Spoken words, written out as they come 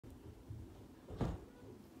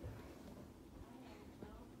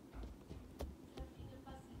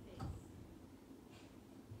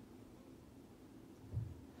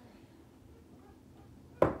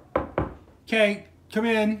Okay, come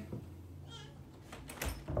in.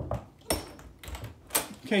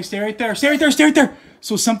 Okay, stay right there. Stay right there. Stay right there.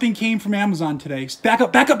 So something came from Amazon today. Back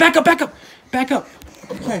up. Back up. Back up. Back up. Back up.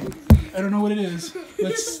 Okay. I don't know what it is.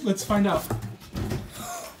 Let's find out.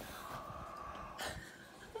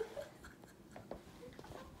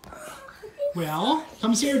 Well,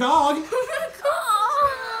 come see your dog.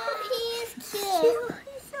 Oh, he's cute.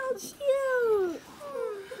 He's so cute.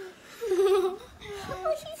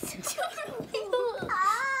 Oh, he's so cute.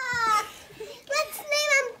 Let's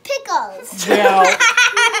name him Pickles. Well,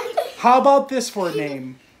 how about this for a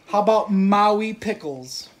name? How about Maui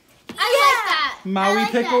Pickles? I like that. Maui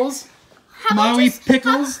Pickles? How about Maui just-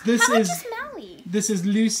 Pickles. How about just Maui? This is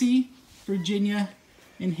Lucy, Virginia,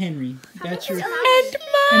 and Henry. That's your And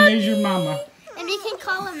and there's your mama. And we can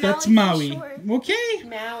call him Maui. That's for Maui. short. Okay.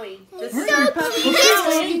 Maui. This So is our puppy. cute.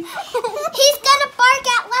 Maui. He's gonna bark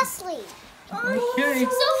at Leslie. Okay.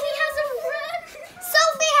 Sophie has a friend.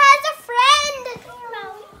 Sophie has a friend.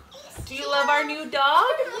 Do you love our new dog?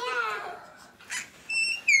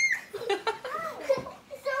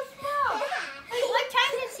 So small. What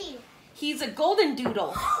kind is he? He's a golden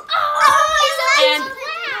doodle. Oh,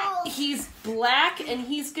 And he's black, and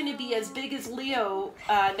he's going to be as big as Leo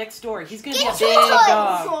next door. He's going to be a Get big toy toys.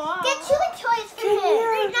 dog. Get toy toys for him.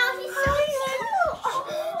 Right now he's so cute.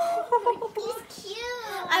 He's cute.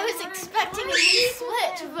 I was expecting him to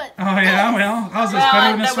switch, but Oh yeah. Well, how's this Well,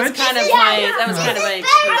 better than a that was switch? kind of Yeah, my yeah. that was kind of my better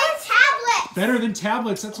excuse. than tablets. Better than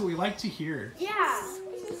tablets. That's what we like to hear. Yeah.